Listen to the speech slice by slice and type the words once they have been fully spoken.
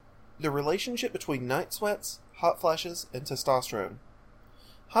The relationship between night sweats, hot flashes, and testosterone.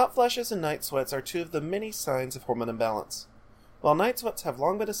 Hot flashes and night sweats are two of the many signs of hormone imbalance. While night sweats have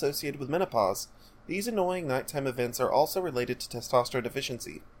long been associated with menopause, these annoying nighttime events are also related to testosterone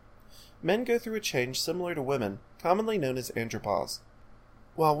deficiency. Men go through a change similar to women, commonly known as andropause.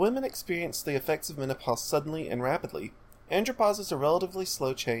 While women experience the effects of menopause suddenly and rapidly, andropause is a relatively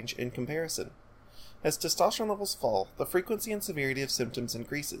slow change in comparison. As testosterone levels fall, the frequency and severity of symptoms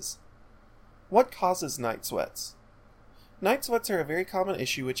increases. What causes night sweats? Night sweats are a very common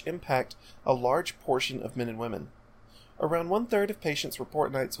issue which impact a large portion of men and women. Around 1/3 of patients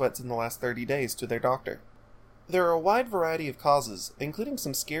report night sweats in the last 30 days to their doctor. There are a wide variety of causes, including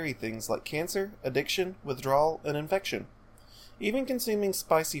some scary things like cancer, addiction, withdrawal, and infection. Even consuming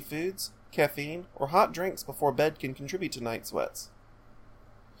spicy foods, caffeine, or hot drinks before bed can contribute to night sweats.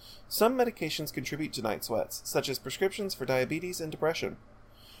 Some medications contribute to night sweats, such as prescriptions for diabetes and depression.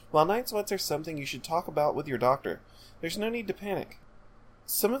 While night sweats are something you should talk about with your doctor, there's no need to panic.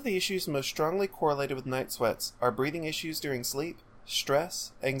 Some of the issues most strongly correlated with night sweats are breathing issues during sleep,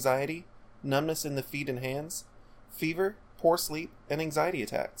 stress, anxiety, numbness in the feet and hands, fever, poor sleep, and anxiety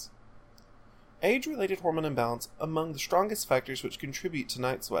attacks. Age-related hormone imbalance among the strongest factors which contribute to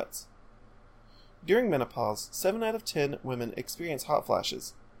night sweats. During menopause, 7 out of 10 women experience hot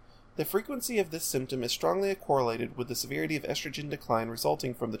flashes. The frequency of this symptom is strongly correlated with the severity of estrogen decline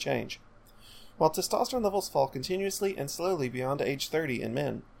resulting from the change. While testosterone levels fall continuously and slowly beyond age 30 in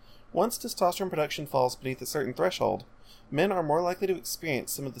men, once testosterone production falls beneath a certain threshold, men are more likely to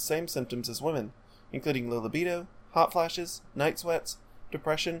experience some of the same symptoms as women, including low libido, hot flashes, night sweats,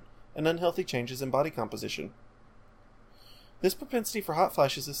 depression, and unhealthy changes in body composition. This propensity for hot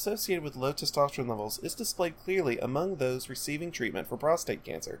flashes associated with low testosterone levels is displayed clearly among those receiving treatment for prostate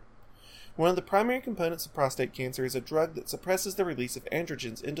cancer. One of the primary components of prostate cancer is a drug that suppresses the release of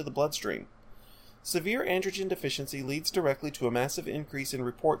androgens into the bloodstream. Severe androgen deficiency leads directly to a massive increase in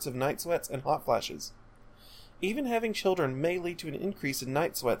reports of night sweats and hot flashes. Even having children may lead to an increase in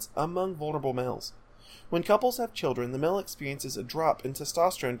night sweats among vulnerable males. When couples have children, the male experiences a drop in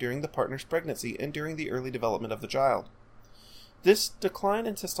testosterone during the partner's pregnancy and during the early development of the child. This decline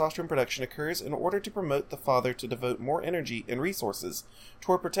in testosterone production occurs in order to promote the father to devote more energy and resources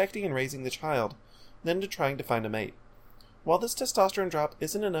toward protecting and raising the child than to trying to find a mate. While this testosterone drop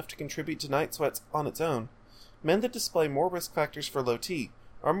isn't enough to contribute to night sweats on its own, men that display more risk factors for low T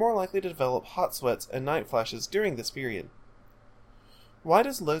are more likely to develop hot sweats and night flashes during this period. Why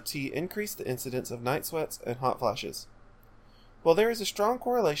does low T increase the incidence of night sweats and hot flashes? While there is a strong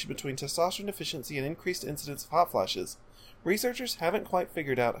correlation between testosterone deficiency and increased incidence of hot flashes, researchers haven't quite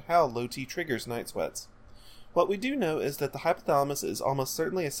figured out how low T triggers night sweats. What we do know is that the hypothalamus is almost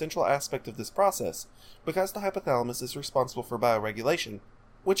certainly a central aspect of this process, because the hypothalamus is responsible for bioregulation,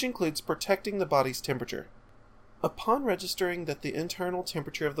 which includes protecting the body's temperature. Upon registering that the internal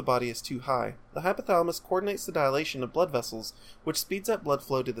temperature of the body is too high, the hypothalamus coordinates the dilation of blood vessels, which speeds up blood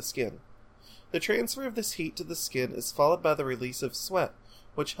flow to the skin. The transfer of this heat to the skin is followed by the release of sweat,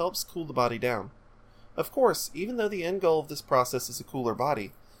 which helps cool the body down. Of course, even though the end goal of this process is a cooler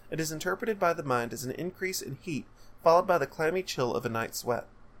body, it is interpreted by the mind as an increase in heat followed by the clammy chill of a night sweat.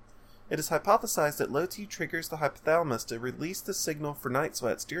 It is hypothesized that low T triggers the hypothalamus to release the signal for night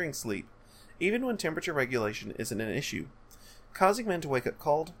sweats during sleep, even when temperature regulation isn't an issue, causing men to wake up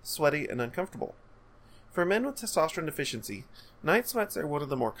cold, sweaty, and uncomfortable. For men with testosterone deficiency, night sweats are one of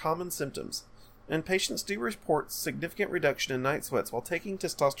the more common symptoms, and patients do report significant reduction in night sweats while taking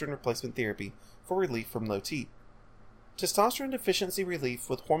testosterone replacement therapy for relief from low T. Testosterone deficiency relief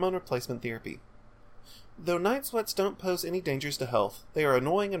with hormone replacement therapy. Though night sweats don't pose any dangers to health, they are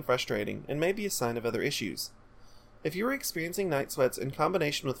annoying and frustrating and may be a sign of other issues. If you are experiencing night sweats in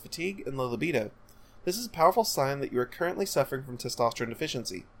combination with fatigue and low libido, this is a powerful sign that you are currently suffering from testosterone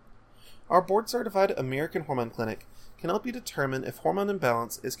deficiency. Our board-certified American Hormone Clinic can help you determine if hormone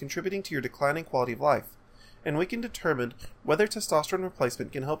imbalance is contributing to your declining quality of life, and we can determine whether testosterone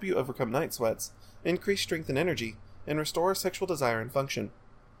replacement can help you overcome night sweats, increase strength and energy, and restore sexual desire and function.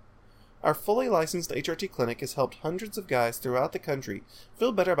 Our fully licensed HRT clinic has helped hundreds of guys throughout the country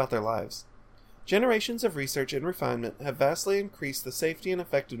feel better about their lives. Generations of research and refinement have vastly increased the safety and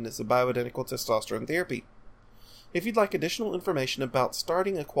effectiveness of bioidentical testosterone therapy. If you'd like additional information about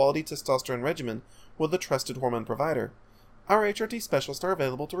starting a quality testosterone regimen with a trusted hormone provider, our HRT specialists are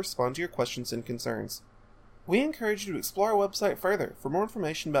available to respond to your questions and concerns. We encourage you to explore our website further for more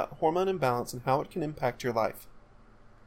information about hormone imbalance and how it can impact your life.